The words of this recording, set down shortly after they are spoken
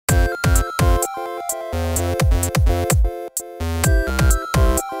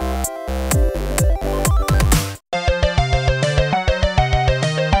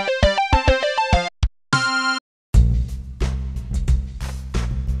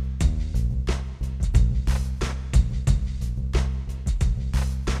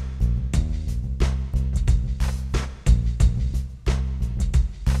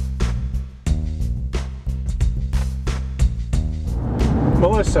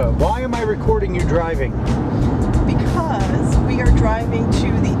Melissa, why am I recording you driving? Because we are driving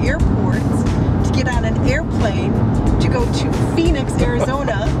to the airport to get on an airplane to go to Phoenix,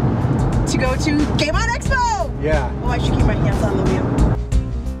 Arizona to go to Game On Expo! Yeah. Oh, I should keep my hands on the wheel.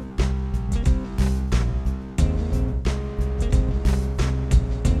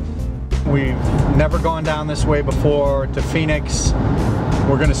 We've never gone down this way before to Phoenix.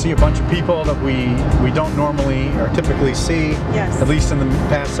 We're going to see a bunch of people that we don't normally or typically see. Yes. At least in the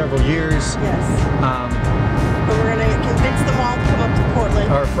past several years. Yes. But we're going to convince them all to come up to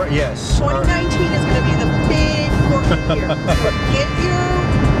Portland. Yes. 2019 is going to be the big Portland year. So get your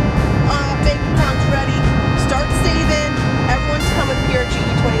bank accounts ready. Start saving. Everyone's coming here at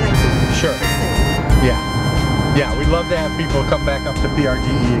GE 2019. Sure. Yeah. Yeah, we'd love to have people come back up to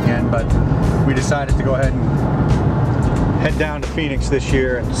PRGE again, but we decided to go ahead and head down to Phoenix this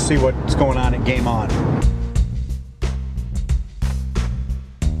year and see what's going on at Game On.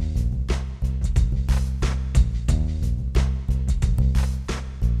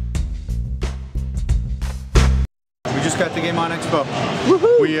 We just got to Game On Expo.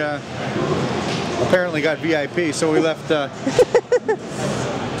 Woohoo! We apparently got VIP, so we left.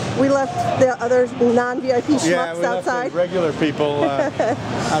 We left the other non-VIP schmucks we outside. left the regular people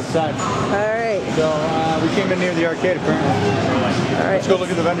outside. All right. So we came in near the arcade apparently. All right. Let's go look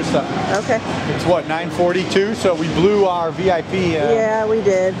at the vendor stuff. Okay. It's what, 9:42, so we blew our VIP. Yeah, we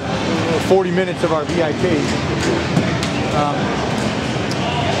did. 40 minutes of our VIP.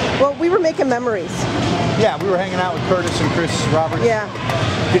 Well, we were making memories. Yeah, we were hanging out with Curtis and Chris Roberts. Yeah.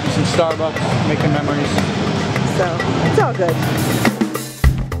 Getting some Starbucks, making memories. So, it's all good.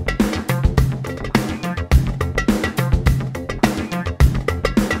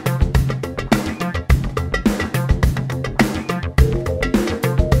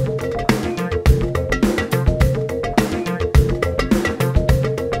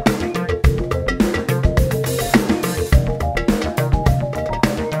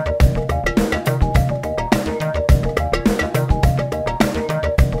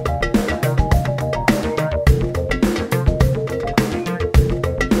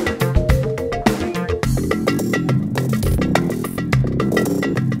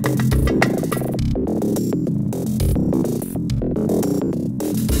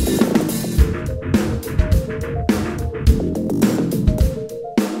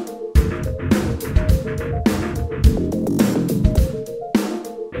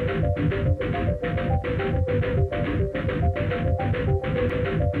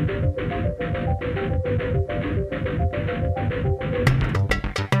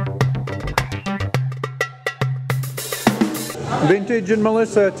 Vintage and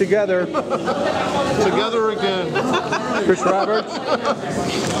Melissa together. Together again. Chris Roberts. I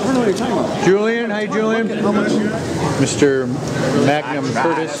don't know what you're talking about. Julian, hi Julian. Mr. Magnum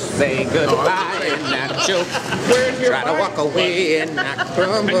Curtis. Say goodbye and not joke. Try to walk away and not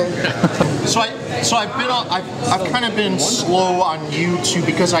crumble. So I've kind of been slow on YouTube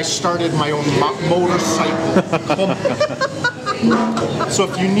because I started my own motorcycle company. So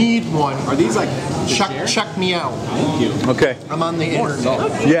if you need one, Are these like check me out. Thank you. Okay. I'm on the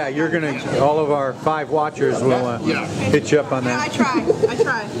internet. Yeah, you're gonna. All of our 5 watchers will hit you up on Yeah, I that. try. I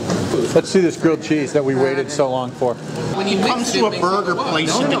try. Let's see this grilled cheese that we waited so long for. When you come to a burger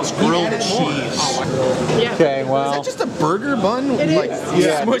place and it's grilled cheese. Okay, well, Just a burger bun? It like is.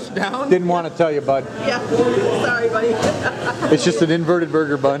 Yeah. smushed down? didn't want to tell you, bud. Yeah. Sorry, buddy. It's just an inverted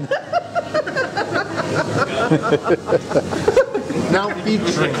burger bun. Now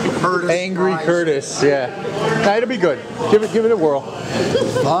featuring Curtis. Angry Fries. Curtis. Yeah. Nah, it'll be good. Give it a whirl.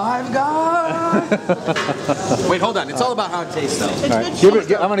 Five guys! Wait, hold on. It's all about how it tastes, though. It's All good right.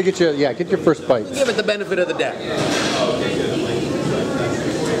 cheese. I'm gonna get you. Yeah, get your first bite. Give it the benefit of the doubt.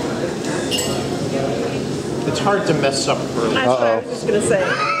 It's hard to mess up early. That's what I was just gonna say.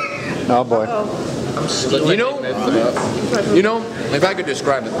 Oh boy. I'm stealing. You know, if I could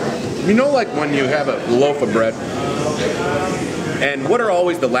describe it, you know, like when you have a loaf of bread, and what are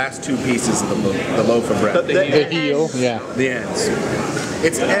always the last 2 pieces of the loaf of bread? The heel. Yeah. The ends.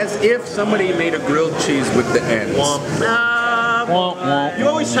 It's as if somebody made a grilled cheese with the ends. You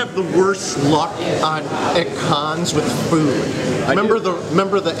always have the worst luck at cons with food. Remember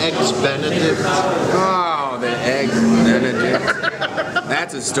the eggs Benedict? Oh, the eggs Benedict.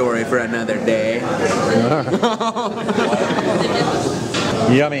 That's a story for another day.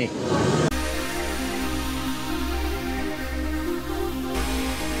 Yummy.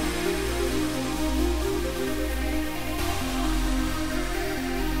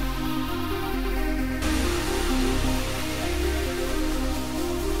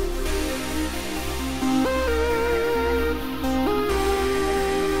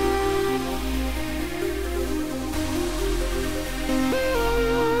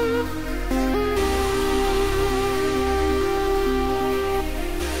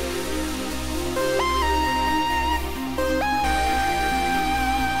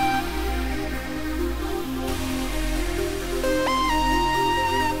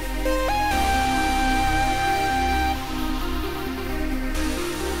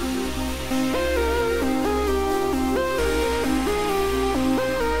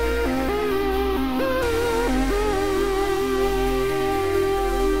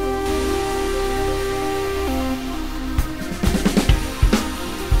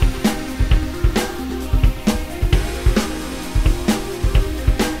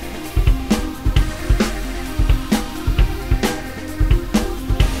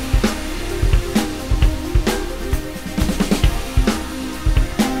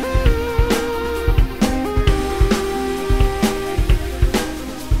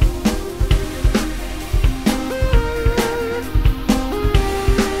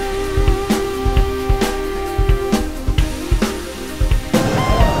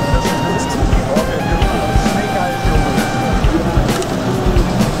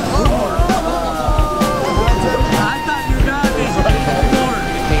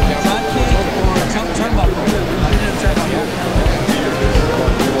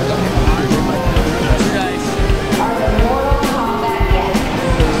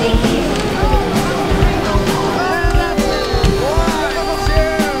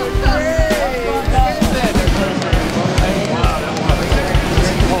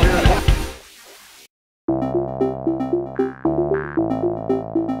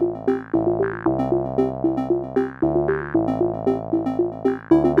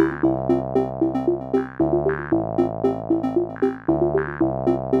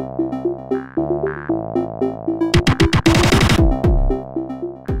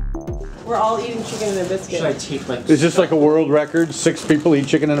 We're all eating chicken and a biscuit. Should I take like? Is this like a world record? 6 people eat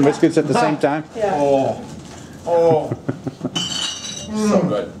chicken and biscuits at the same time? Yeah. Oh. So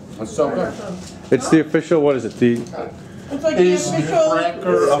good. It's so good. It's the official, what is it? The It's like the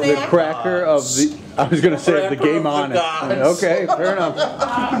official cracker of the, I was going to say, of the Game On. Okay, fair enough.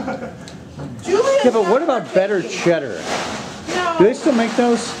 Yeah, but what about better cheddar? No. Do they still make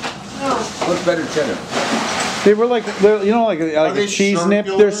those? No. What's better cheddar? They were like, you know, like a cheese nip.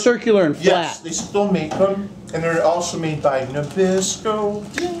 They're circular and flat. Yes, they still make them, and they're also made by Nabisco.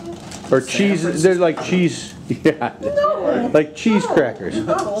 Or cheese. They're like cheese. Yeah. No. Like cheese crackers.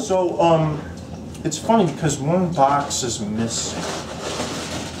 So, it's funny because one box is missing.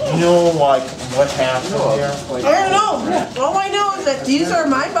 You know, like, what happened there? I don't know. All I know is that these are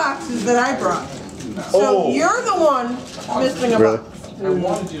my boxes that I brought. So you're the one missing a box. I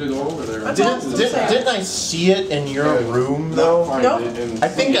wanted you to go over there. Didn't I see it in your room, though? Nope. I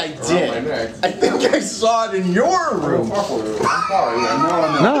think I did. I think I saw it in your room. No,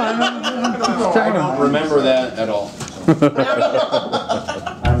 I don't remember that at all.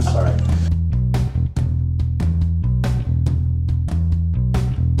 I'm sorry.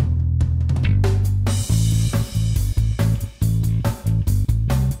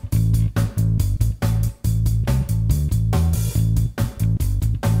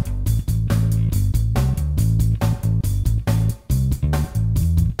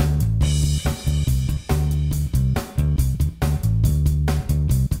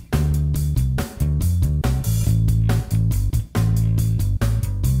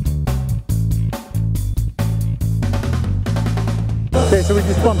 Okay, so we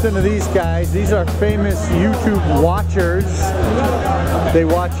just bumped into these guys. These are famous YouTube watchers. They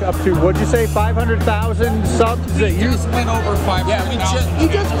watch up to, what'd you say, 500,000 subs? We just went over 500,000. Yeah, You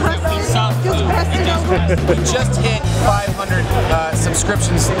just pressed it over. We just hit 500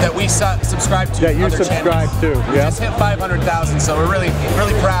 subscriptions that we subscribe to. That you other subscribe channels. to, We just hit 500,000, so we're really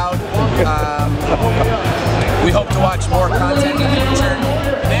proud. We hope to watch more content in the future.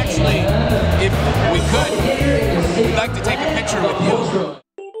 And actually, if we could, we'd like to take a picture with you.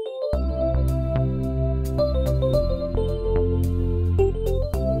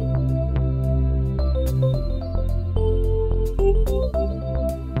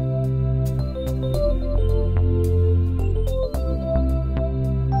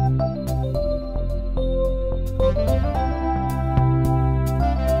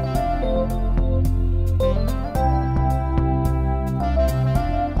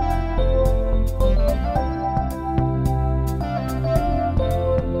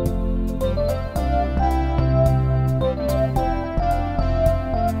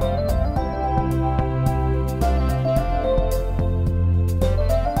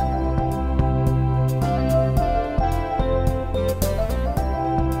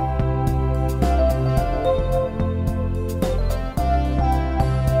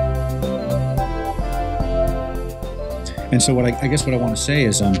 And so I guess what I want to say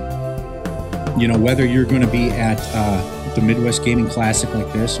is, you know, whether you're going to be at the Midwest Gaming Classic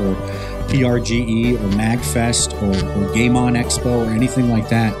like this, or PRGE, or MagFest, or Game On Expo, or anything like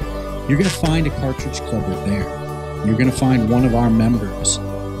that, you're going to find a cartridge clubber there. You're going to find one of our members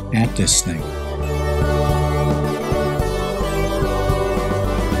at this thing.